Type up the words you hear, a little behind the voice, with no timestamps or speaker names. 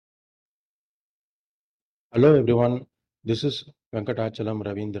Hello everyone, this is Venkatachalam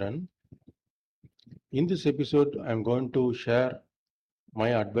Ravindran. In this episode, I'm going to share my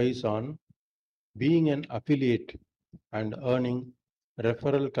advice on being an affiliate and earning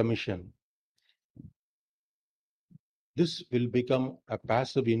referral commission. This will become a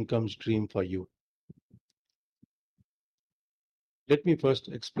passive income stream for you. Let me first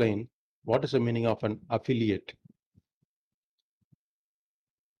explain what is the meaning of an affiliate.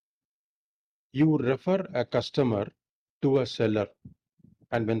 You refer a customer to a seller,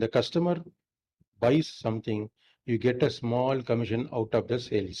 and when the customer buys something, you get a small commission out of the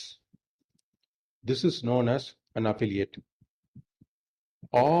sales. This is known as an affiliate.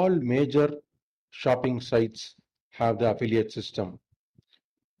 All major shopping sites have the affiliate system.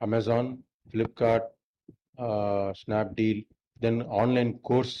 Amazon, Flipkart, Snapdeal, then online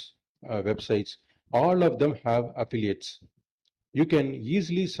course websites, all of them have affiliates. You can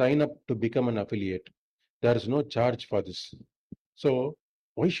easily sign up to become an affiliate. There is no charge for this. So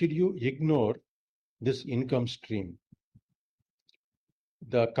why should you ignore this income stream?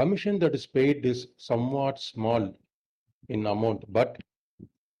 The commission that is paid is somewhat small in amount, but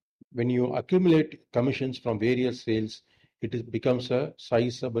when you accumulate commissions from various sales, becomes a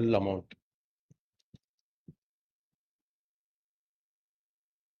sizable amount.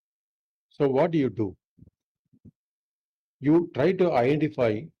 So what do? You try to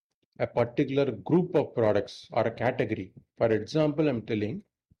identify a particular group of products or a category. For example, I'm telling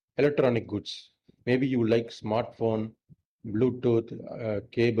electronic goods. Maybe you like smartphone, Bluetooth,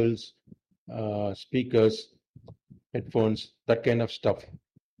 cables, speakers, headphones, that kind of stuff,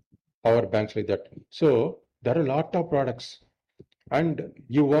 power banks like that. So there are a lot of products, and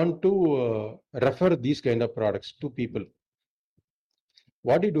you want to refer these kind of products to people.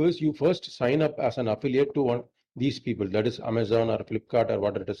 What you do is you first sign up as an affiliate to one these people, that is Amazon or Flipkart or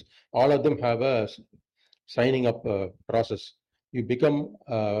whatever it is. All of them have a signing up process. You become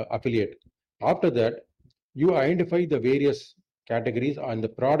affiliate. After that, you identify the various categories and the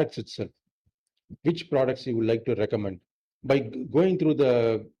products itself, which products you would like to recommend. By going through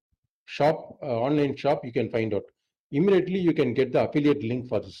the shop, online shop, you can find out. Immediately, you can get the affiliate link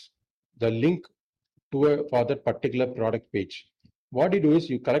for this. The link for that particular product page. What you do is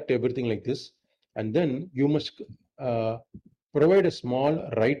you collect everything like this, and then you must provide a small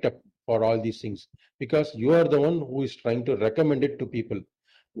write-up for all these things, because you are the one who is trying to recommend it to people.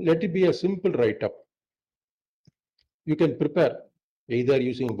 Let it be a simple write-up. You can prepare either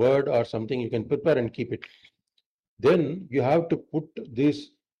using Word or something. You can prepare and keep it. Then you have to put this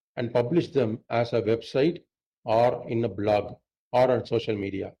and publish them as a website or in a blog or on social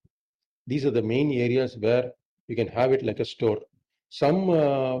media. These are the main areas where you can have it like a store.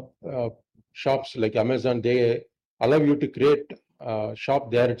 Some shops like Amazon, they allow you to create a shop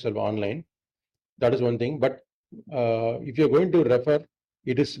there itself online. That is one thing. But if you're going to refer,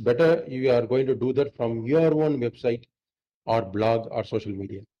 it is better you are going to do that from your own website or blog or social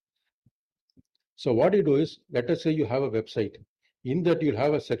media. So what you do is, let us say you have a website. In that you'll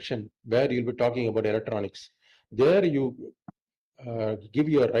have a section where you'll be talking about electronics. There you give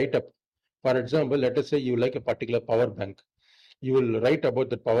your write-up. For example, let us say you like a particular power bank. You will write about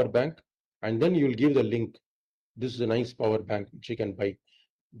the power bank, and then you will give the link. This is a nice power bank which you can buy.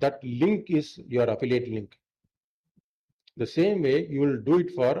 That link is your affiliate link. The same way you will do it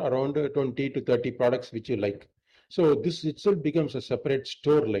for around 20 to 30 products which you like. So this itself becomes a separate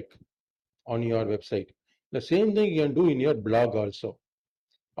store like on your website. The same thing you can do in your blog also.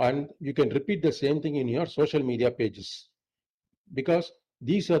 And you can repeat the same thing in your social media pages, because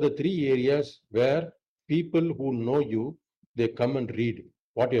these are the three areas where people who know you, they come and read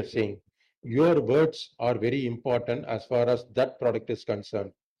what you're saying. Your words are very important as far as that product is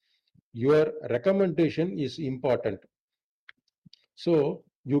concerned. Your recommendation is important. So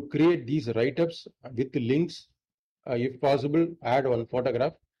you create these write-ups with links. If possible, add one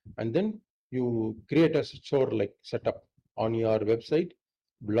photograph, and then you create a store like setup on your website,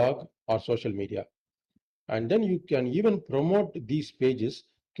 blog, or social media. And then you can even promote these pages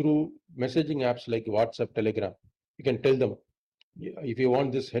through messaging apps like WhatsApp, Telegram. You can tell them, if you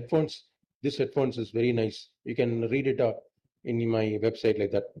want this headphones is very nice. You can read it in my website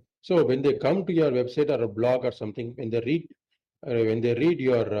like that. So when they come to your website or a blog or something, when they read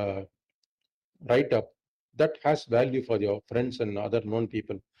your write up, that has value for your friends and other known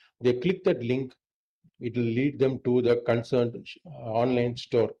people. They click that link, it will lead them to the concerned online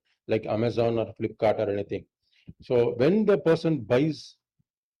store like Amazon or Flipkart or anything. So when the person buys,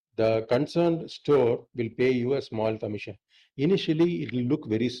 the concerned store will pay you a small commission. Initially, it will look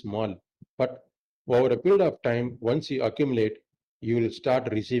very small, but over a period of time, once you accumulate, you will start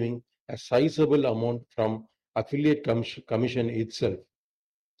receiving a sizable amount from affiliate commission itself.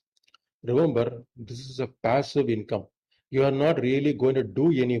 Remember, this is a passive income. You are not really going to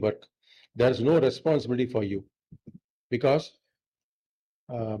do any work. There's no responsibility for you because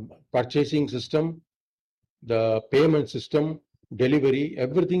purchasing system, the payment system, delivery,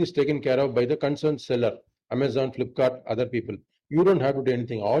 everything is taken care of by the concerned seller, Amazon, Flipkart, other people. You don't have to do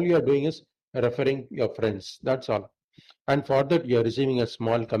anything. All you are doing is referring your friends. That's all. And for that, you are receiving a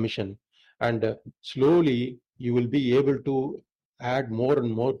small commission. And slowly, you will be able to add more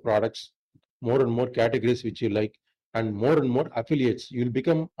and more products, more and more categories which you like, and more affiliates. You will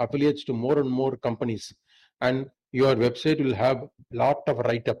become affiliates to more and more companies. And your website will have a lot of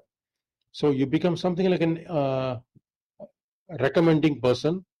write up, so you become something like an recommending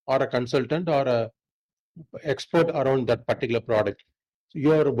person or a consultant or a expert around that particular product.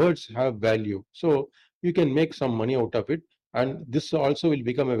 Your words have value, so you can make some money out of it, and this also will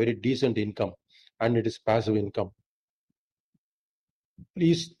become a very decent income, and it is passive income.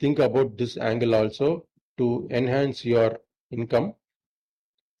 Please think about this angle also to enhance your income.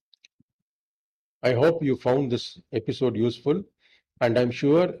 I hope you found this episode useful, and I'm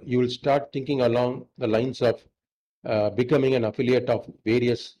sure you will start thinking along the lines of becoming an affiliate of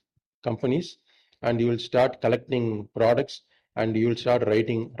various companies, and you will start collecting products, and you will start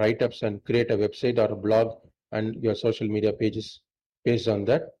writing write-ups and create a website or a blog and your social media pages based on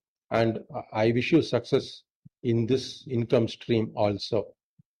that. And I wish you success in this income stream also.